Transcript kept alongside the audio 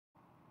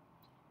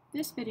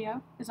This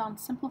video is on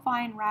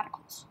simplifying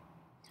radicals.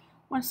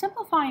 When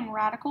simplifying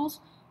radicals,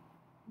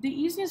 the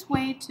easiest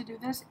way to do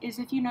this is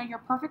if you know your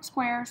perfect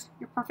squares,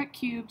 your perfect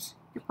cubes,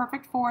 your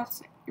perfect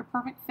fourths, your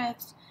perfect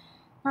fifths,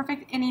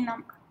 perfect any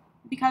number.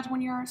 Because when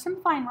you're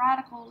simplifying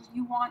radicals,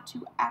 you want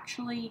to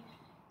actually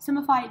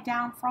simplify it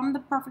down from the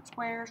perfect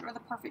squares or the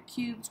perfect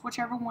cubes,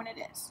 whichever one it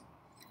is.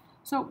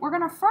 So we're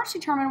going to first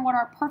determine what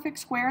our perfect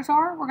squares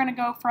are. We're going to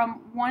go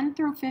from 1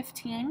 through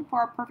 15 for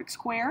our perfect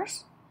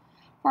squares.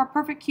 For our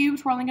perfect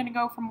cubes, we're only going to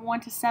go from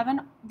 1 to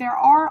 7. There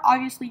are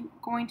obviously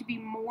going to be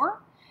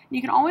more. You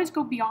can always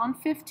go beyond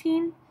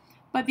 15,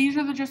 but these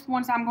are just the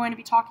ones I'm going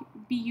to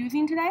be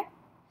using today.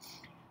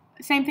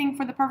 Same thing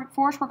for the perfect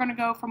fourths, we're going to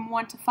go from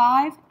 1 to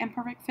 5, and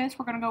perfect fifths,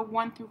 we're going to go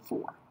 1 through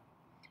 4.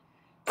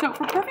 So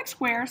for perfect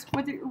squares,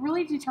 what they're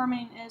really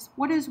determining is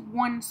what is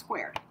 1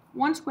 squared.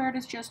 1 squared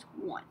is just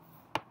 1.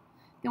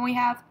 Then we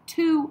have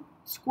 2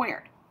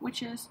 squared,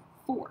 which is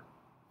 4.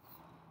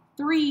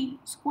 3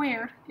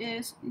 squared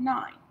is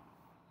 9.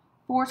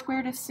 4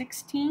 squared is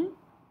 16.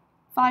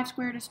 5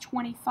 squared is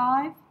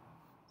 25.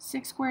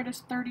 6 squared is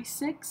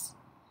 36.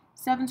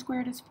 7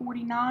 squared is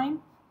 49.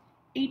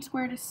 8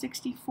 squared is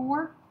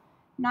 64.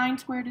 9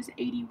 squared is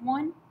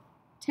 81.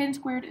 10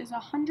 squared is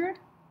 100.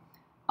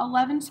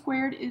 11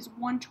 squared is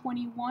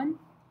 121.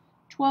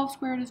 12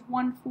 squared is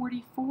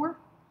 144.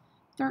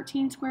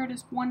 13 squared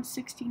is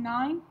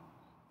 169.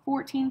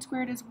 14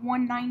 squared is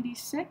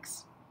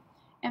 196.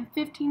 And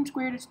 15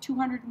 squared is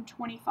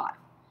 225.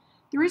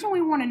 The reason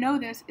we want to know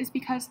this is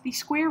because the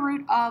square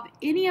root of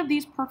any of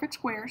these perfect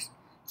squares,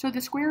 so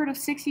the square root of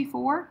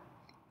 64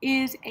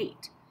 is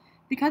 8.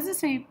 Because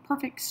it's a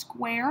perfect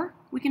square,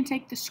 we can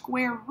take the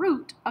square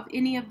root of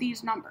any of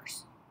these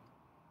numbers.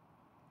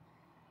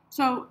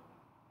 So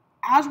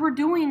as we're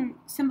doing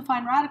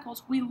simplifying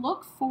radicals, we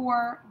look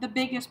for the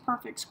biggest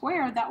perfect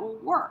square that will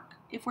work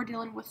if we're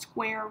dealing with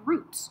square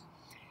roots.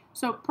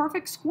 So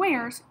perfect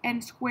squares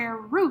and square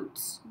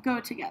roots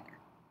go together.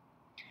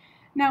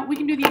 Now we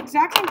can do the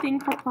exact same thing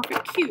for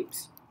perfect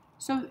cubes.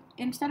 So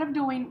instead of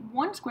doing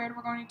 1 squared,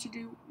 we're going to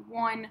do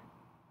 1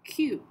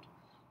 cubed.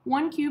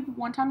 1 cubed,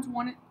 1 times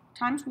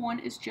 1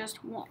 is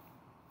just 1.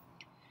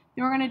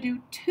 Then we're going to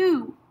do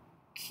 2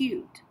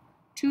 cubed.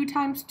 2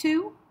 times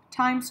 2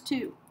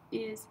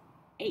 is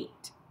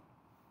 8.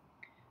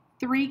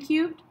 3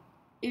 cubed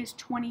is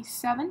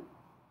 27.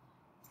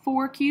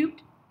 4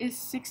 cubed is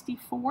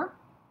 64.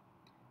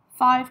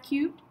 5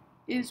 cubed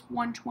is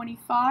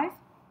 125.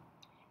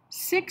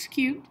 6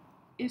 cubed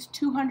is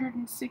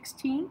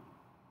 216.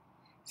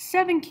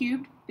 7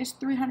 cubed is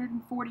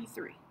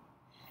 343.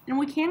 And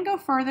we can go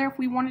further if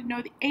we wanted to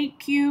know the 8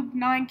 cubed,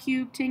 9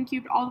 cubed, 10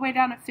 cubed, all the way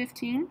down to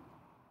 15.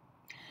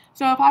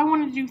 So if I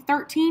wanted to do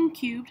 13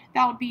 cubed,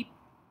 that would be,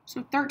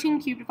 so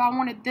 13 cubed, if I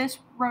wanted this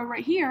row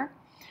right here,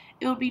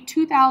 it would be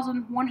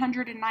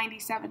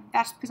 2,197.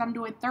 That's because I'm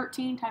doing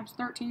 13 times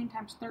 13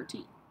 times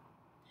 13.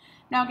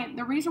 Now again,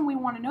 the reason we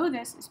want to know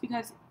this is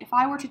because if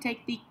I were to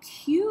take the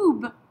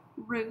cube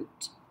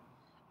root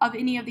of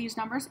any of these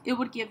numbers, it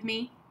would give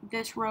me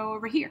this row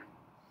over here.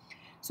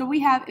 So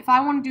we have, if I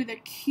want to do the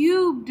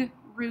cubed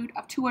root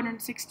of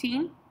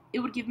 216, it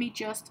would give me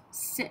just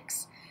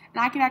 6.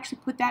 And I could actually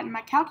put that in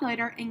my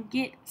calculator and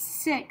get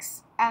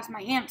 6 as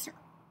my answer.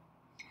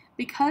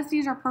 Because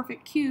these are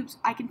perfect cubes,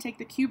 I can take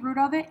the cube root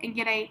of it and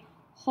get a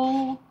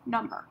whole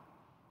number.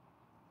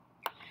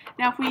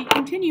 Now if we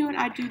continue and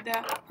I do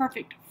the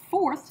perfect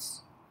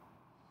fourths,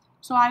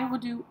 so I will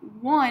do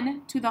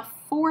 1 to the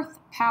 4th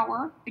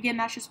power. Again,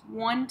 that's just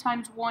 1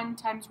 times 1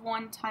 times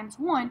 1 times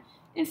 1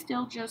 is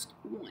still just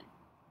 1.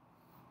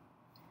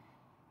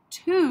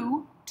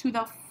 2 to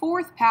the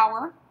 4th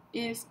power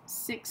is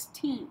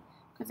 16,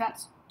 because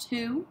that's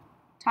 2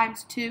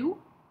 times 2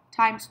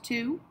 times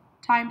 2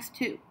 times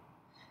 2.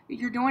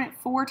 You're doing it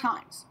 4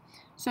 times.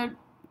 So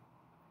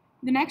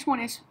the next one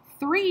is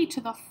 3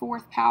 to the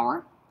 4th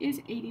power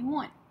is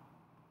 81.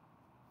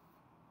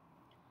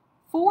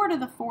 4 to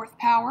the 4th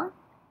power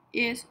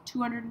is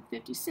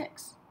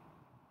 256.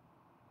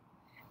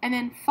 And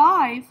then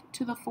 5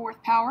 to the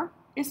 4th power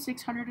is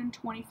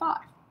 625.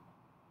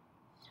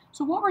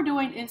 So what we're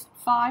doing is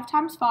 5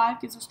 times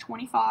 5 gives us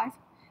 25,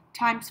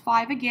 times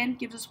 5 again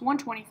gives us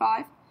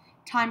 125,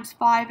 times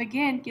 5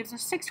 again gives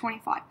us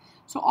 625.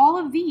 So all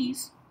of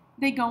these,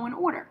 they go in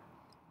order.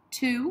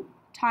 2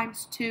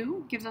 times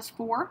 2 gives us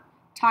 4,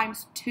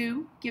 times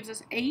 2 gives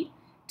us 8,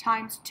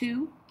 times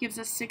 2 gives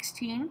us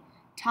 16,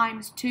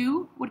 times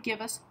 2 would give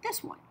us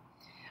this one.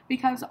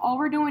 Because all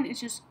we're doing is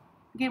just,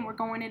 again, we're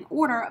going in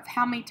order of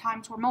how many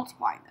times we're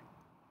multiplying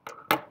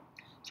them.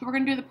 So we're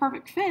going to do the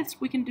perfect fifths,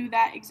 we can do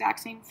that exact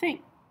same thing.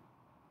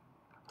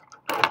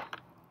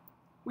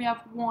 We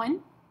have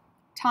 1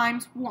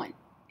 times 1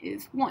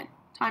 is 1,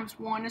 times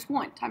 1 is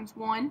 1, times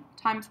 1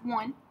 times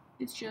 1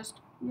 is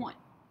just 1.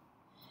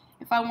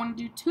 If I want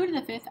to do 2 to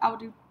the 5th, I will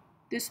do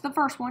this is the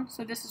first one,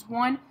 so this is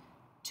 1,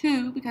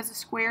 2, because the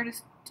squared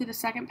is to the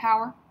 2nd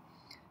power.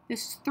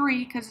 This is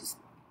 3, because it's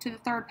to the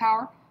 3rd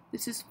power.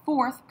 This is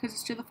 4th, because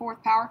it's to the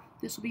 4th power.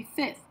 This will be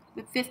 5th,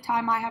 the 5th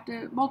time I have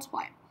to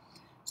multiply it.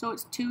 So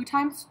it's 2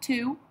 times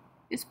 2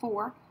 is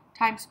 4,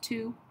 times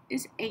 2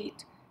 is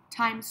 8,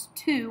 times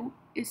 2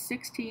 is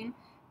 16,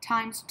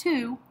 times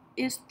 2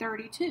 is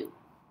 32.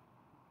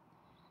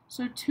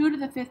 So 2 to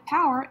the 5th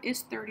power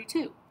is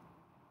 32.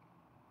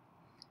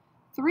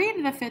 3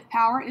 to the 5th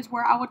power is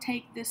where I would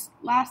take this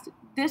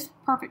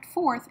perfect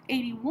fourth,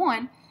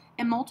 81,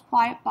 and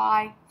multiply it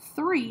by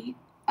 3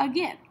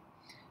 again.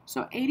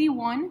 So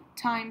 81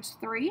 times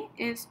 3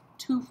 is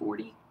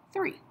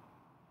 243.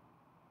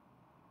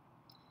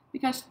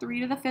 Because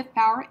 3 to the 5th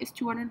power is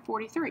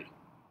 243.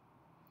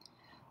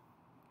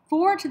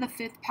 4 to the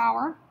 5th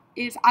power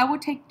is, I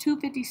would take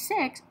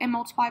 256 and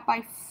multiply it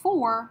by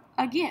 4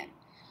 again.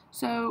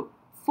 So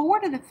 4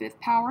 to the 5th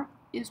power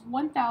is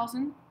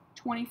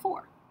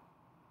 1024.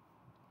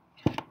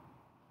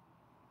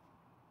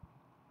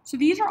 So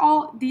these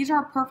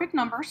are perfect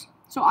numbers.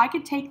 So I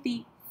could take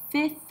the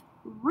 5th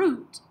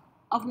root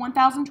of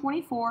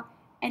 1024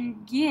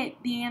 and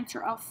get the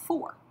answer of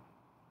 4.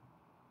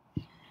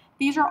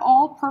 These are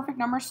all perfect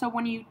numbers, so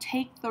when you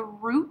take the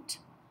root,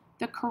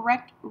 the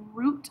correct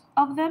root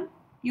of them,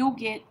 you'll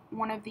get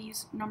one of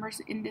these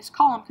numbers in this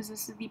column, because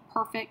this is the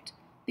perfect,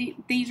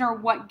 these are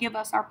what give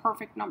us our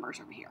perfect numbers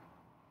over here.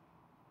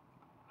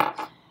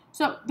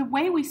 So the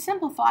way we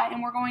simplify,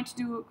 and we're going to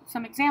do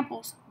some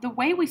examples, the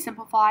way we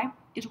simplify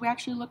is we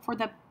actually look for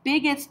the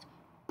biggest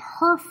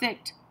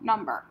perfect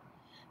number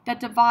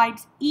that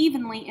divides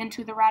evenly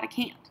into the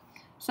radicand.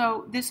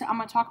 So this, I'm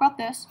going to talk about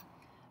this.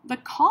 The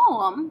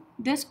column,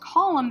 this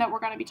column that we're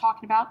going to be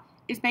talking about,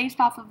 is based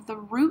off of the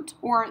root,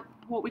 or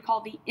what we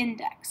call the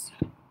index.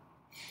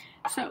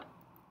 So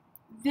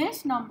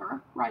this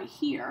number right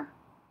here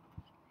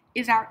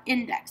is our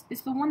index.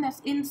 It's the one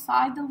that's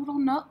inside the little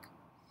nook.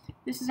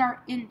 This is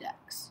our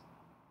index,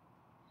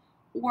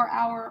 or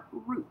our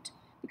root.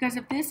 Because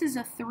if this is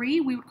a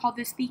 3, we would call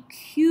this the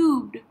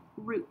cubed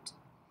root.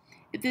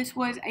 If this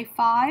was a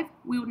 5,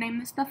 we would name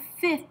this the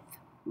 5th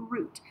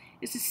root.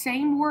 It's the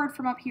same word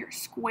from up here.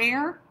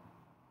 Square,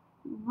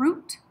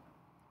 root,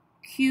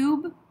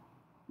 cube,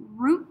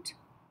 root,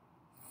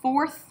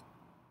 4th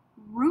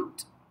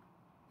root,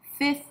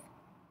 5th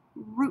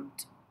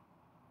root.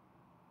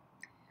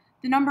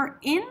 The number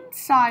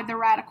inside the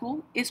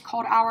radical is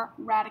called our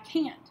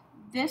radicand.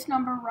 This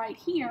number right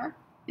here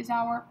is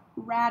our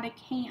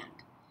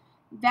radicand.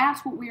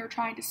 That's what we are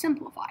trying to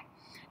simplify.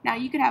 Now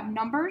you could have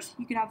numbers,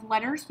 you could have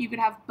letters, you could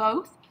have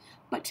both,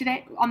 but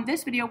today on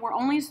this video we're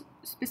only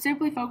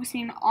specifically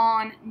focusing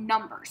on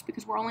numbers,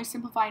 because we're only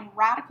simplifying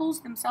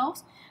radicals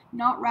themselves,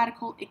 not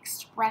radical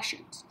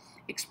expressions.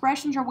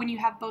 Expressions are when you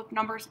have both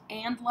numbers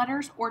and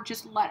letters, or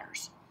just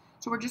letters.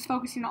 So we're just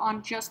focusing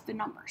on just the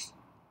numbers.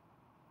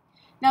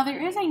 Now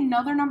there is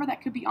another number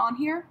that could be on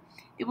here.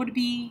 It would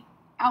be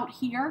out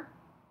here.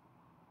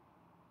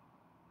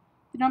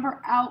 The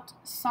number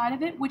outside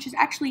of it, which is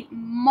actually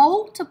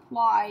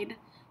multiplied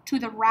to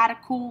the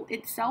radical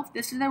itself.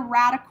 This is a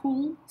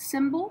radical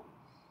symbol.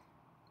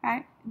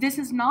 Okay? This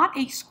is not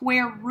a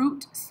square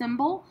root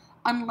symbol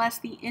unless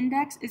the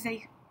index is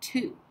a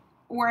 2,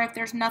 or if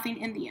there's nothing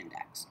in the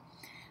index.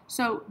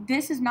 So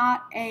this is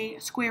not a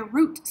square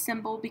root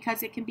symbol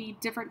because it can be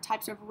different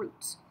types of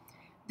roots.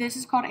 This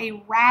is called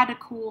a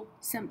radical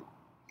symbol.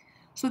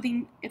 So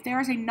if there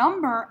is a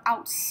number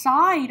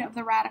outside of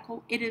the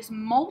radical, it is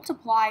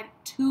multiplied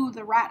to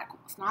the radical.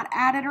 It's not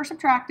added or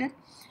subtracted.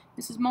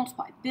 This is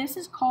multiplied. This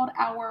is called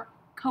our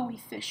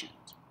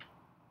coefficient.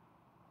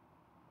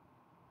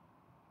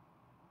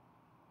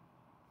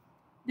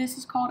 This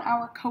is called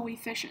our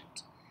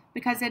coefficient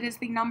because it is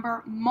the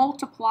number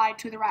multiplied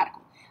to the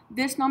radical.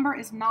 This number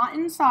is not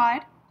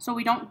inside, so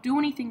we don't do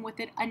anything with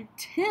it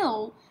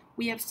until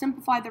we have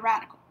simplified the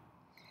radical.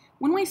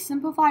 When we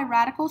simplify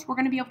radicals, we're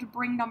going to be able to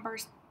bring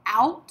numbers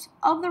out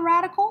of the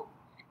radical,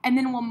 and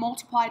then we'll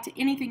multiply it to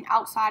anything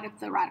outside of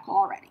the radical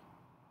already.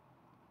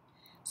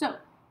 So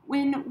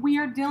when we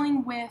are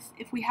dealing with,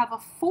 if we have a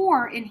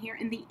 4 in here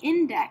in the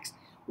index,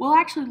 we'll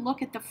actually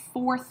look at the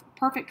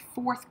perfect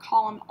fourth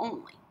column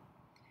only.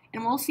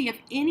 And we'll see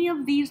if any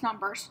of these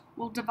numbers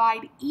will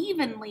divide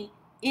evenly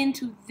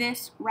into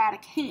this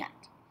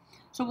radicand.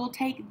 So we'll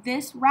take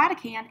this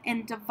radicand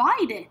and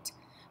divide it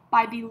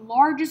by the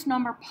largest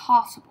number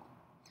possible.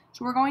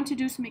 So we're going to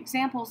do some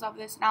examples of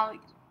this, and I'll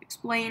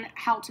explain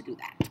how to do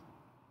that.